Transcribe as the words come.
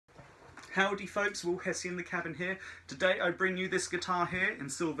Howdy folks, Will Hessey in the cabin here. Today I bring you this guitar here in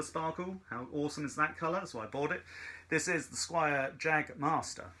silver sparkle. How awesome is that colour? That's why I bought it. This is the Squier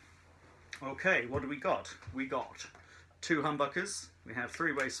Jagmaster. Okay, what do we got? We got two humbuckers, we have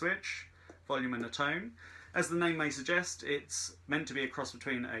three-way switch, volume and a tone. As the name may suggest, it's meant to be a cross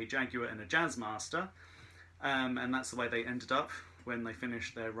between a Jaguar and a Jazzmaster, and that's the way they ended up when they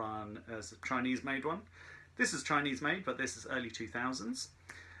finished their run as a Chinese-made one. This is Chinese-made, but this is early 2000s.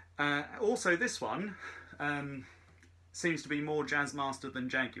 Also, this one seems to be more Jazzmaster than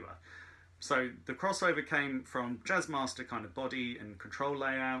Jaguar. So the crossover came from Jazzmaster kind of body and control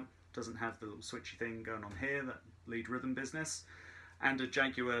layout, doesn't have the little switchy thing going on here, that lead rhythm business, and a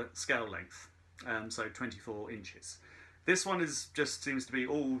Jaguar scale length, so 24 inches. This one just seems to be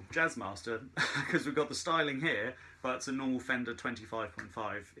all Jazzmaster because we've got the styling here, but it's a normal Fender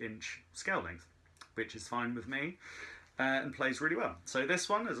 25.5 inch scale length, which is fine with me. And plays really well. So this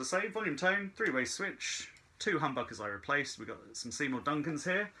one, as I say, volume tone, three-way switch, two humbuckers I replaced. We've got some Seymour Duncans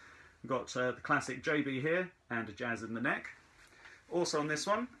here. We've got the classic JB here and a jazz in the neck. Also on this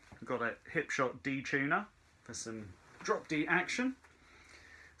one, we've got a Hipshot D tuner for some drop D action.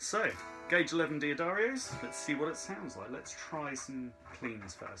 So, gauge 11 Diodarios. Let's see what it sounds like. Let's try some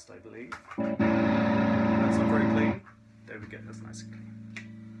cleans first, I believe. That's not very clean. There we go, that's nice and clean.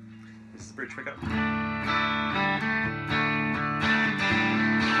 This is the bridge pickup.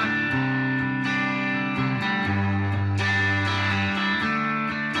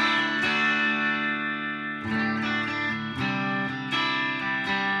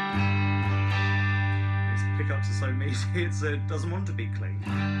 Pickups are so meaty, it doesn't want to be clean.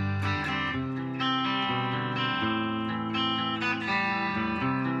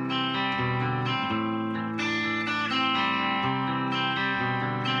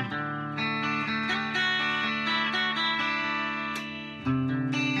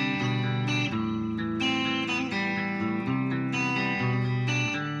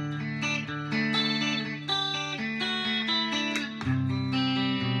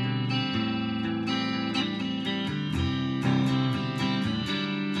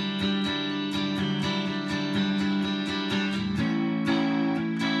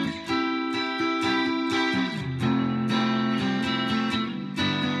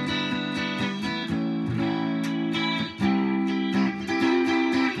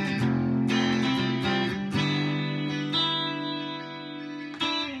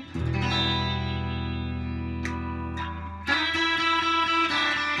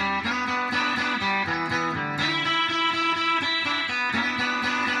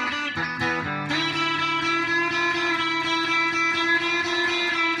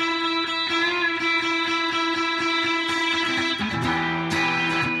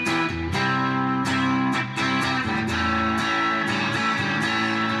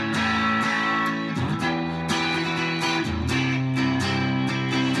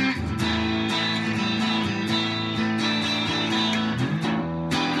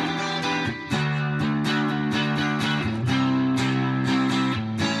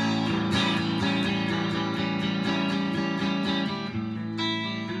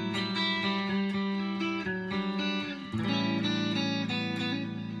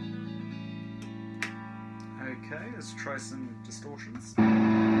 Okay, let's try some distortions.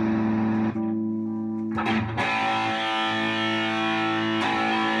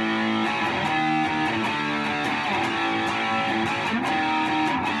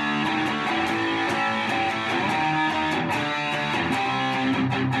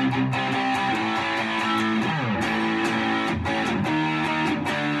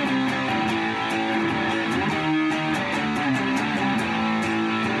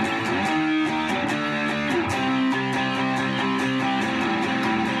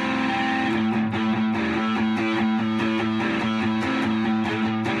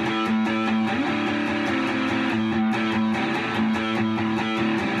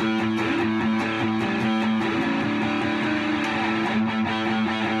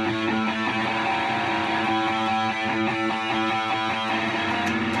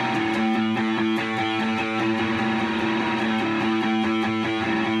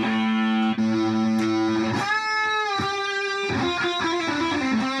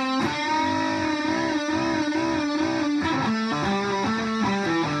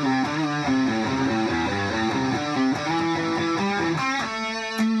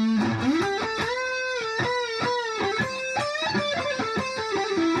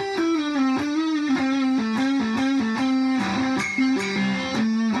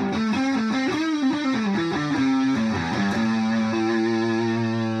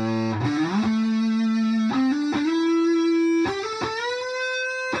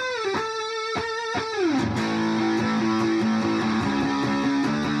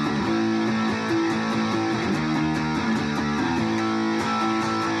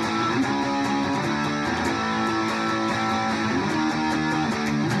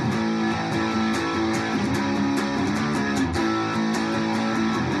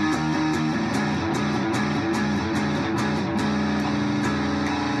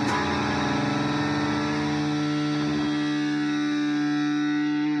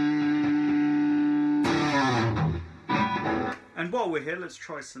 And while we're here, let's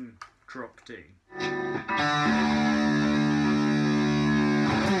try some Drop D.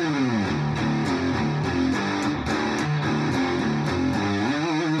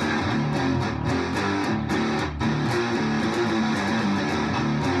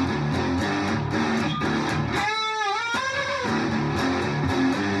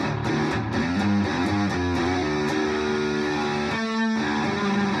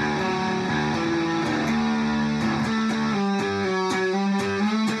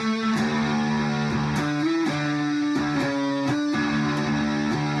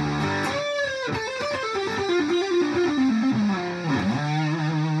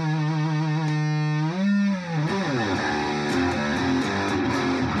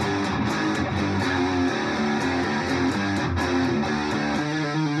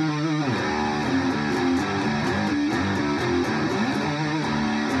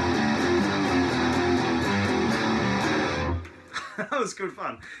 That was good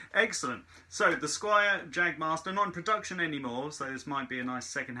fun. Excellent. So the Squier Jagmaster, not in production anymore, so this might be a nice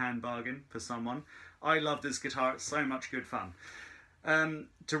second-hand bargain for someone. I love this guitar, it's so much good fun. To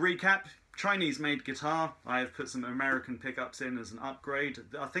recap, Chinese-made guitar. I have put some American pickups in as an upgrade.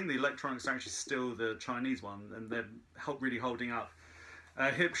 I think the electronics are actually still the Chinese one, and they're really holding up.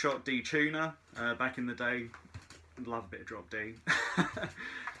 Hipshot D tuner, back in the day. Love a bit of Drop D.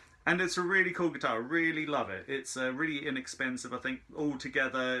 And it's a really cool guitar, I really love it. It's really inexpensive, I think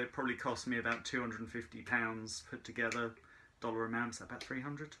altogether it probably cost me about £250 put together. Dollar amount, is that about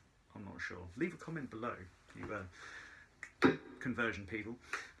 300? I'm not sure. Leave a comment below, you conversion people.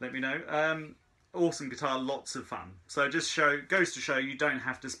 Let me know. Awesome guitar, lots of fun. So just goes to show you don't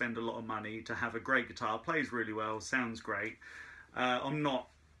have to spend a lot of money to have a great guitar. Plays really well, sounds great. I'm not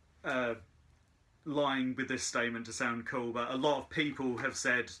lying with this statement to sound cool, but a lot of people have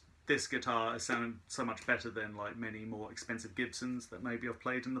said this guitar has sounded so much better than like many more expensive Gibsons that maybe I've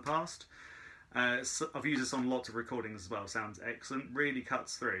played in the past. So I've used this on lots of recordings as well, sounds excellent, really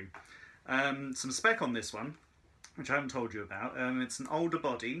cuts through. Some spec on this one, which I haven't told you about. It's an older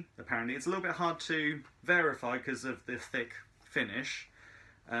body, apparently. It's a little bit hard to verify because of the thick finish,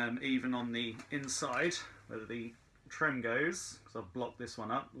 even on the inside, where the trim goes, because I've blocked this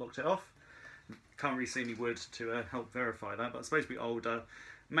one up, locked it off. Can't really see any wood to help verify that, but it's supposed to be older.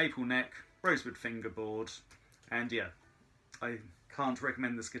 Maple neck, rosewood fingerboard, and yeah, I can't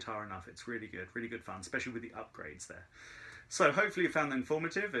recommend this guitar enough. It's really good fun, especially with the upgrades there. So hopefully you found that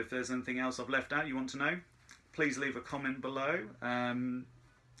informative. If there's anything else I've left out you want to know, please leave a comment below, and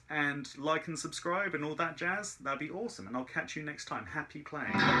like and subscribe and all that jazz. That'd be awesome, and I'll catch you next time. Happy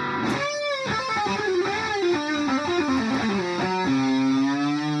playing.